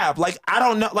 I have. Like, I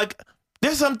don't know. Like,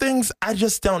 there's some things I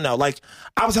just don't know. Like,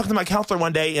 I was talking to my counselor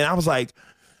one day and I was like,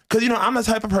 because I'm the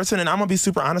type of person, and I'm gonna be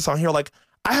super honest on here. Like,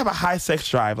 I have a high sex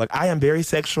drive. Like, I am very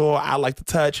sexual. I like to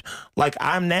touch. Like,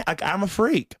 I'm a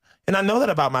freak. And I know that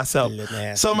about myself.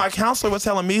 So my counselor was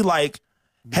telling me, like,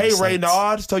 hey,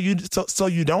 Reynard, so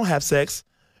you don't have sex,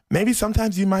 maybe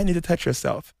sometimes you might need to touch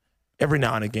yourself every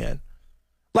now and again.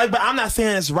 Like, but I'm not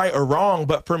saying it's right or wrong,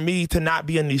 but for me to not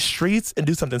be in these streets and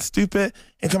do something stupid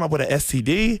and come up with an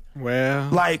STD,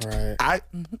 like, right.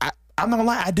 I'm not gonna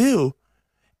lie, I do.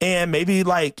 And maybe,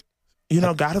 like,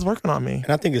 God is working on me.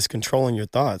 And I think it's controlling your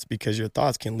thoughts, because your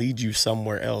thoughts can lead you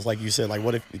somewhere else. Like you said, like,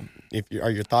 what if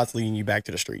are your thoughts leading you back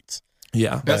to the streets?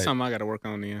 Yeah. That's something I got to work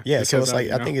on. Yeah. So it's like,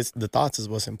 I think it's the thoughts is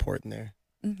what's important there.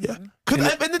 Yeah. And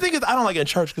the thing is, I don't like it in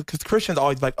church because Christians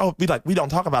always like, oh, we don't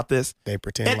talk about this. They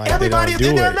pretend and like everybody they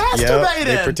don't do they're it. masturbating. Yep,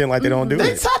 they pretend like they don't do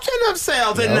They it. touching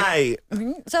themselves at night.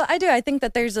 So I think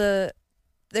that there's a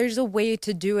way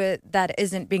to do it that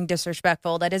isn't being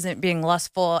disrespectful, that isn't being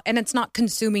lustful, and it's not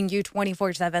consuming you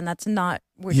 24/7. That's not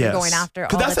what you're going after all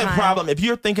the time. Because that's the problem. If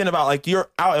you're thinking about, like, you're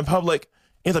out in public,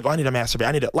 and you're like, oh, I need to masturbate.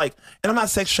 I need to, like, and I'm not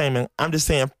sex shaming. I'm just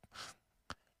saying,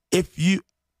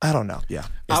 I don't know. Yeah.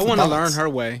 I want to learn her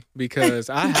way, because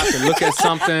I have to look at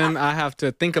something. I have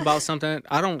to think about something.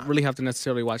 I don't really have to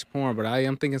necessarily watch porn, but I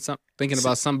am thinking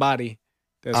about somebody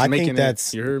that's making it. I think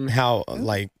that's how,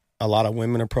 like, a lot of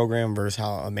women are programmed versus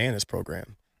how a man is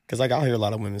programmed. Because, like, I'll hear a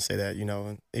lot of women say that,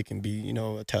 it can be,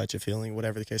 a touch, a feeling,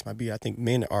 whatever the case might be. I think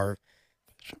men are,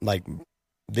 like,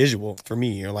 visual for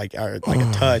me, or like a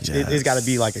touch. Yes. It's got to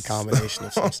be like a combination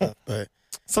of some stuff. But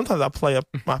sometimes I play up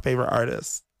my favorite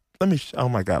artists. Oh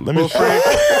my God. Well,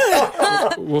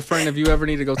 friend, if you ever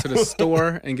need to go to the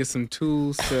store and get some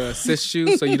tools to assist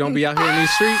you so you don't be out here in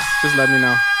these streets, just let me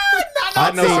know.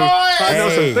 I know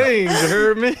some things, you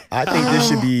heard me? I think this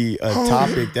should be a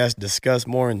topic that's discussed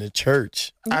more in the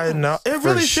church. I know. It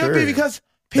really should be, because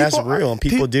people... That's real, and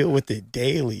people deal with it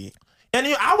daily. And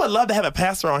I would love to have a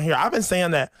pastor on here. I've been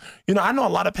saying that. I know a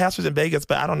lot of pastors in Vegas,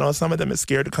 but I don't know if some of them is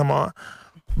scared to come on.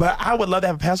 But I would love to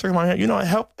have a pastor come on here.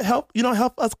 Help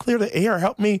us clear the air.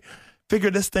 Help me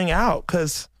figure this thing out.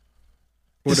 Because,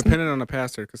 depending on the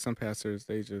pastor, because some pastors,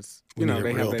 they just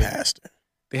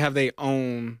they have their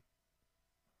own.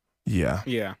 Yeah.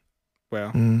 Yeah.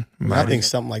 Well, I think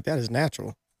something like that is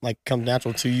natural. Like, comes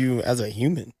natural to you as a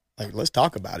human. Like, let's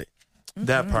talk about it.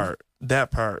 That part.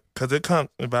 Because it comes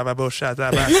by bullshit. All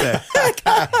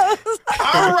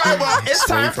right, well, it's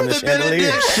time for the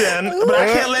benediction, but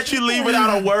I can't let you leave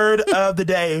without a word of the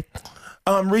day.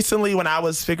 Recently, when I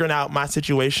was figuring out my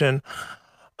situation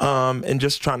and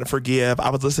just trying to forgive, I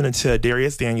was listening to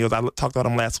Darius Daniels. I talked about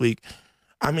him last week.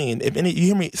 I mean, if you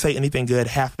hear me say anything good,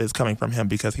 half of it is coming from him,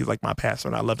 because he's like my pastor,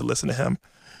 and I love to listen to him.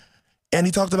 And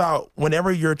he talked about,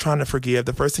 whenever you're trying to forgive,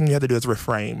 the first thing you have to do is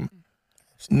reframe.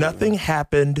 Absolutely. Nothing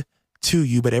happened to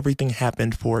you, but everything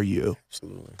happened for you.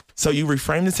 Absolutely. So you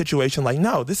reframe the situation like,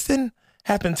 no, this didn't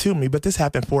happen to me, but this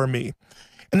happened for me.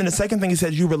 And then the second thing he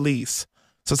said, you release.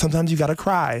 So sometimes you got to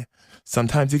cry.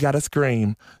 Sometimes you got to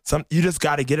scream. You just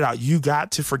got to get it out. You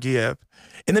got to forgive.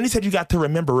 And then he said you got to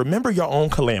remember your own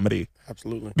calamity.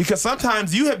 Absolutely. Because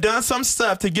sometimes you have done some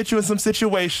stuff to get you in some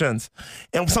situations.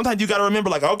 And sometimes you got to remember,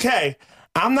 like, okay,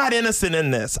 I'm not innocent in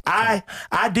this. I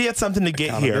did something to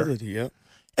get here. Yep.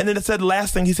 And then it said,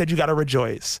 last thing he said, you got to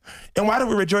rejoice. And why do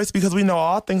we rejoice? Because we know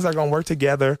all things are going to work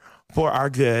together for our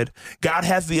good. God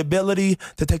has the ability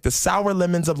to take the sour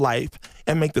lemons of life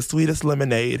and make the sweetest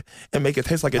lemonade and make it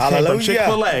taste like it came from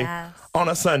Chick-fil-A on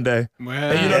a Sunday. Well,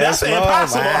 and that's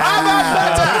impossible. Wow. How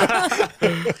about that?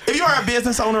 If you are a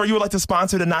business owner or you would like to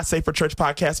sponsor the Not Safe for Church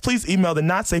podcast, please email the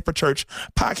Not Safe for Church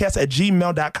podcast at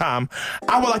gmail.com.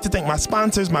 I would like to thank my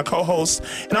sponsors, my co-hosts,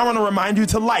 and I want to remind you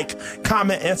to like,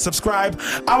 comment, and subscribe.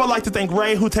 I would like to thank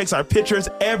Ray, who takes our pictures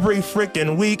every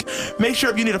freaking week. Make sure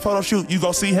if you need a photo shoot, you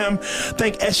go see him.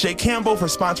 Thank SJ Campbell for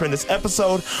sponsoring this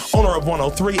episode, owner of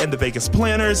 103 and the Vegas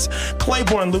Planners,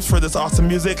 Claiborne Loops for this awesome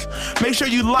music. Make sure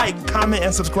you like, comment,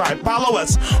 and subscribe. Follow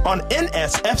us on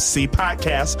NSFC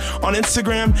Podcast on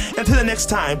Instagram. Until the next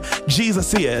time,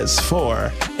 Jesus is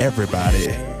for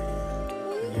everybody.